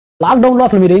లాక్డౌన్లో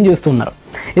అసలు మీరు ఏం చేస్తున్నారు?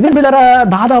 ఎందుకంటే పిల్లరా,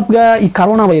 దాదాపుగా ఈ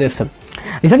కరోనా వైరస్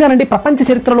నిజంగానండి ప్రపంచ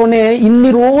చరిత్రలోనే ఇన్ని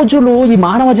రోజులు ఈ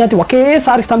మానవ జాతి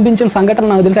ఒకేసారి స్తంభించిన సంఘటన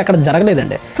నాకు తెలిసి అక్కడ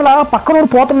జరగలేదండి. అసలు పక్కనోడు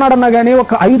పోతున్నాడన్నా కానీ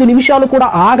ఒక 5 నిమిషాలు కూడా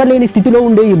ఆగలేని స్థితిలో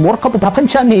ఉండే ఈ మూర్ఖపు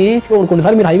ప్రపంచాన్ని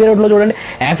కొన్నిసార్లు మీరు హైవే రోడ్లో చూడండి,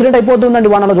 యాక్సిడెంట్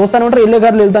అయిపోతుందండి, వాళ్ళ చూస్తూనే ఉంటారు, ఎల్లే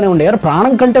గారు వెళ్తూనే ఉండే.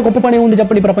 ప్రాణం కంటే గొప్ప పని ఉంది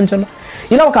చెప్పండి ఈ ప్రపంచంలో.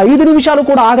 ఇలా ఒక 5 నిమిషాలు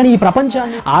కూడా ఆగని ఈ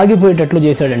ప్రపంచాన్ని ఆగిపోయేటట్లు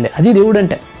చేశాడండి. అది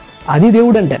దేవుడంటే, అది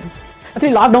దేవుడంటే. అసలు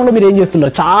ఈ లాక్డౌన్లో మీరు ఏం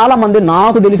చేస్తున్నారు? చాలా మంది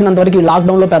నాకు తెలిసినంతవరకు ఈ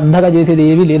లాక్డౌన్లో పెద్దగా చేసేది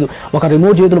ఏమీ లేదు. ఒక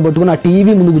రిమోట్ చేతులు పట్టుకుని ఆ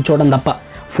టీవీ ముందు కూర్చోవడం తప్ప,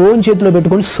 ఫోన్ చేతిలో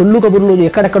పెట్టుకొని సొల్లు కబుర్లు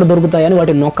ఎక్కడెక్కడ దొరుకుతాయని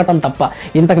వాటిని నొక్కటం తప్ప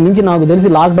ఇంతకు మించి నాకు తెలిసి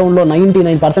లాక్డౌన్లో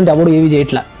 99% ఎవరు ఏమీ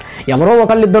చేయట్లా. ఎవరో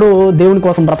ఒకళ్ళిద్దరూ దేవుని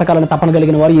కోసం బ్రతకాలని తపన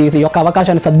కలిగిన వారు ఈ యొక్క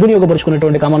అవకాశాన్ని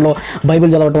సద్వినియోగపరుచుకునేటువంటి క్రమంలో బైబిల్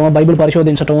చదవటం, బైబిల్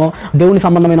పరిశోధించడం, దేవుని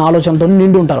సంబంధమైన ఆలోచనతో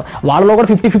నిండి ఉంటారు. వాళ్ళలో కూడా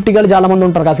 50-50 గాలి చాలా మంది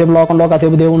ఉంటారు. కాసేపు లోకంలో,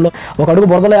 కాసేపు దేవుళ్ళు. ఒక అడుగు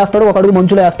బురదలో వేస్తాడు, ఒక అడుగు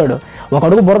మంచులో వేస్తాడు. ఒక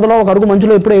అడుగు బురదలో, ఒక అడుగు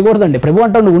మంచులో ఎప్పుడు ఎగకూడదండి. ప్రభు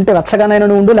అంటాడు, నువ్వు ఉంటే వెచ్చగానైనా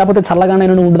ఉండు, లేకపోతే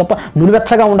చల్లగానైనా ఉండు తప్ప నువ్వు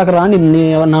వెచ్చగా ఉండకరా,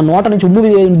 నా నోట నుంచి ఉమ్ము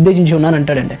ఉద్దేశించి ఉన్నాను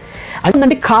అంటాడండి.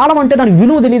 అదేంటంటే కాలం అంటే దాని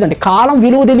విలువ తెలియదండి. కాలం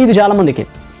విలువ తెలియదు చాలా మందికి.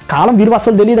 కాలం విలువ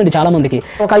అసలు తెలియదండి చాలా మందికి.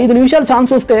 ఒక 5 నిమిషాలు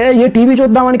ఛాన్స్ వస్తే ఏ టీవీ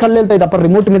చూద్దామని కళ్ళు వెళ్తాయి తప్ప,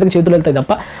 రిమోట్ మీదకి చేతులు వెళ్తాయి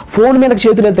తప్ప, ఫోన్ మీదకి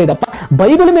చేతులు వెళ్తాయి తప్ప,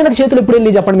 బైబిల్ మీదకి చేతులు ఎప్పుడు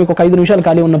వెళ్ళి చెప్పండి మీకు? ఒక 5 నిమిషాలు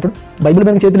ఖాళీ ఉన్నప్పుడు బైబిల్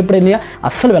మీదకి చేతులు ఎప్పుడు వెళ్ళినా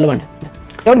అస్సలు వెళ్ళవండి.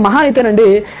 ఎవరు మహా అయితేనండి.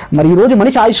 మరి ఈరోజు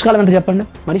మనిషి ఆయుష్కాలం ఎంత చెప్పండి?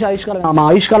 మనిషి ఆయుష్కాలం, మా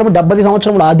ఆయుష్కాలం 70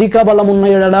 సంవత్సరములు. అధిక బలం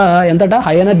ఉన్నాయట ఎంతట,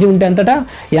 హై ఎనర్జీ ఉంటే ఎంతట,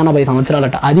 80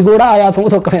 సంవత్సరాలట. అది కూడా ఆయాసం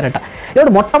సొక్కమేనట.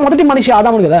 ఇప్పుడు మొట్టమొదటి మనిషి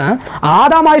ఆదాముడు కదా,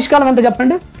 ఆదాము ఆయుష్కాలం ఎంత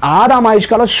చెప్పండి? ఆదాము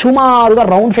ఆయుష్కాలం సుమారుగా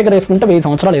రౌండ్ ఫిగర్ వేసుకుంటే 1000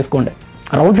 సంవత్సరాలు వేసుకోండి.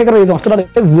 రౌండ్ ఫిగర్ 1000 సంవత్సరాలు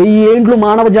అయితే 1000 ఏండ్లు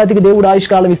మానవ జాతికి దేవుడు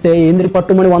ఆయుష్కాలం ఇస్తే ఏంద్రి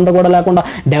పట్టుమని 100 కూడా లేకుండా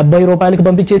 70 రూపాయలకి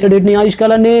పంపించేసాడు నీ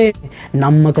ఆయుష్కాలాన్ని.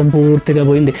 నమ్మకం పూర్తిగా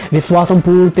పోయింది, విశ్వాసం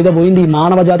పూర్తిగా పోయింది ఈ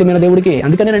మానవ జాతి మీద దేవుడికి.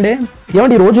 అందుకనేనండి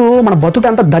ఏమంటే ఈరోజు మన బతుకు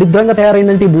ఎంత దరిద్రంగా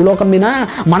తయారైందంటే ఈ భూలోకం మీద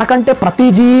మనకంటే ప్రతి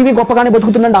జీవి గొప్పగానే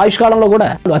బతుకుతుందండి ఆయుష్కాలంలో కూడా.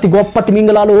 అతి గొప్ప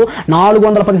తిమింగలాలు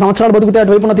 410 సంవత్సరాలు బతుకుతాయి.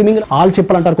 అటువైపున తిమింగలు ఆల్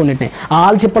చిప్పలు అంటారు కొన్నిటిని.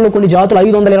 ఆల్ చిప్పలు కొన్ని జాతులు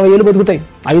 520 ఏళ్ళు బతుకుతాయి,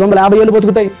 550 ఏళ్ళు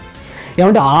బతుకుతాయి.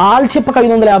 ఏమంటే ఆల్చిప్పకి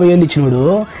 550 ఏళ్ళు ఇచ్చినోడు,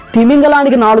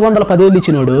 తిమింగలానికి 410 ఏళ్ళు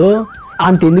ఇచ్చినోడు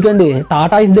అంత ఎందుకండి?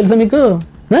 టాటాయిస్ తెలుసా మీకు?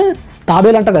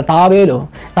 తాబేలు అంటారు కదా,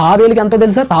 తాబేలుకి ఎంతో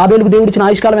తెలుసా? తాబేలుకు దేవుడు ఇచ్చిన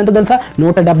ఆయుష్కాలం ఎంతో తెలుసా?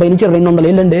 170 నుంచి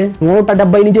 200 ఏళ్ళు అండి.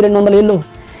 170 నుంచి 200 ఏళ్ళు.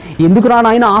 ఎందుకు రా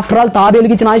నాయన? ఆఫ్టర్ ఆల్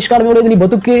తాబేలుకి ఇచ్చిన ఆయుష్కాలం ఇవ్వలేదు నీ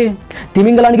బతుక్కి,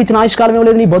 తిమింగలానికి ఇచ్చిన ఆయుష్కాలం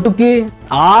ఇవ్వలేదు నీ బతుక్కి,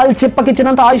 ఆల్చిప్పకి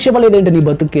ఇచ్చినంత ఆయుష్ ఇవ్వలేదేంటి నీ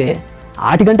బతుక్కి?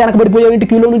 వాటికంటే వెనకబడిపోయావేంటి?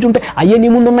 క్యూలో నుంచి ఉంటే అయ్యే నీ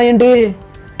ముందు ఉన్నాయేంటి?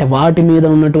 వాటి మీద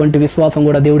ఉన్నటువంటి విశ్వాసం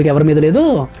కూడా దేవుడికి ఎవరి మీద లేదు?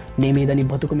 నీ మీద, నీ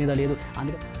బతుకు మీద లేదు.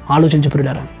 అందుకే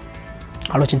ఆలోచించపురులారా,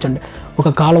 ఆలోచించండి. ఒక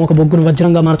కాలం ఒక బొగ్గును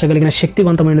వజ్రంగా మార్చగలిగిన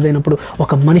శక్తివంతమైనదైనప్పుడు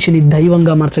ఒక మనిషిని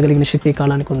దైవంగా మార్చగలిగిన శక్తి ఈ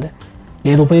కాలానికి ఉంది.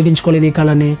 నేను ఉపయోగించుకోలేదు ఈ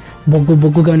కాలాన్ని.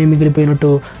 బొగ్గుగానే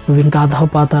మిగిలిపోయినట్టు నువ్వు ఇంకా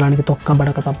అధపాతాలానికి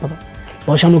తొక్కబడక తప్పదు.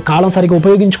 బహుశా నువ్వు కాలం సరిగ్గా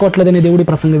ఉపయోగించుకోవట్లేదని దేవుడి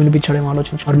ప్రసంగం వినిపించడేమో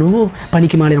ఆలోచించు. మరి నువ్వు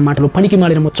పనికి మాలిన మాటలు, పనికి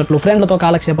మాలిన ముచ్చట్లు, ఫ్రెండ్లతో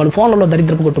కాలక్షేపాలు, ఫోన్లలో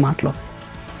దరిద్రపు కొట్టు మాటలు,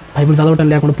 బైబిల్ చదవటం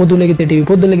లేకుండా పొద్దులెగితే టీవీ,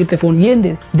 పొద్దులెగితే ఫోన్,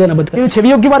 ఏంది ఇదేనా బతుకు?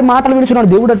 చెవియొగ్గి వారి మాటలు వినుచున్నాడు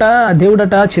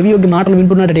దేవుడట చెవియొగ్గి మాటలు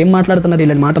వింటున్నాడట. ఏం మాట్లాడుతున్నారు?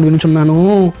 ఇలాంటి మాటలు వినుచున్నాను,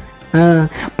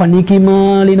 పనికి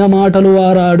మాలిన మాటలు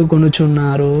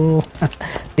వారాడుకొనుచున్నారు.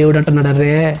 దేవుడు అంటున్నాడు,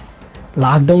 అరే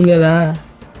లాక్డౌన్ కదా,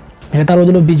 మిగతా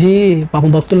రోజులు బిజీ,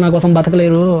 పాపం భక్తులు నా కోసం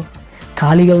బతకలేరు,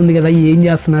 ఖాళీగా ఉంది కదా, ఏం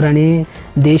చేస్తున్నారని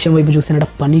దేశం వైపు చూస్తేనట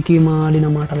పనికి మాలిన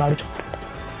మాటలు ఆడుచున్నారట.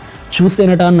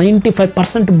 చూస్తేనట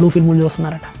 95% బ్లూ ఫిల్మ్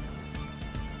చూస్తున్నారట.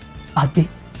 అది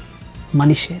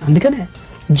మనిషి. అందుకనే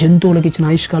జంతువులకు ఇచ్చిన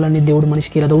ఆయుష్కాలాన్ని దేవుడు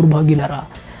మనిషికి ఇలా దౌర్భాగ్యులారా.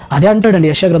 అదే అంటాడండి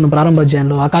యెషయా గ్రంథం ప్రారంభ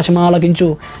అధ్యాయంలో, ఆకాశం ఆలకించు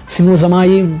సిము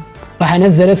సమాయిం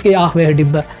వహనెస్ జెరెస్కి ఆహ్వే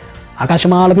డిబ్బర్.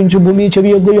 ఆకాశం ఆలకించు, భూమి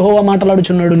చెవియొగ్గు, యెహోవా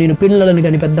మాట్లాడుచున్నాడు, నేను పిల్లలని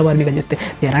కానీ పెద్దవారిని కానీ చేస్తే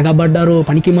ఎరగబడ్డారు.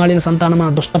 పనికి మాలిన సంతానమా,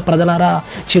 దుష్ట ప్రజలారా,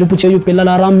 చెరుపు చేయు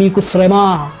పిల్లలారా, మీకు శ్రమ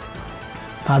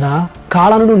కాదా?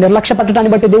 కాలాన్ని నిర్లక్ష్య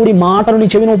పెట్టడాన్ని బట్టి దేవుడి మాటలు నీ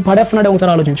చెవిని పడేస్తున్నాడే.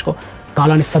 ఒకసారి ఆలోచించుకో.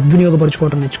 కాలాన్ని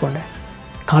సద్వినియోగపరుచుకోవటం నేర్చుకోండి.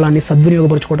 కాలాన్ని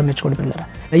సద్వినియోగపరచుకోవడం నేర్చుకోండి పిల్లరా.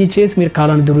 దయచేసి మీరు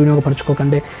కాలాన్ని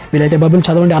దుర్వినియోగపరచుకోకండి. వీలైతే బైబిల్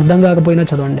చదవండి, అర్థం కాకపోయినా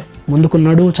చదవండి,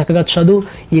 ముందుకున్నాడు చక్కగా చదువు.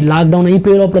 ఈ లాక్డౌన్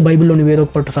అయిపోయే లోపల బైబిల్లో నువ్వు ఏదో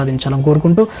ఒక పట్టు సాధించాలని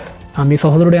కోరుకుంటూ మీ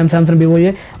సహోదరుడు ఎం శాంసన్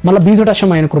బిఓఏ. మళ్ళీ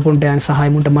బీజోటం ఆయన కృప ఉంటే, ఆయన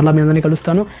సహాయం ఉంటే మళ్ళీ మీ అందరినీ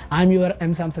కలుస్తాను. I'm your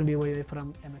M Samson BOA from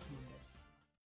MS.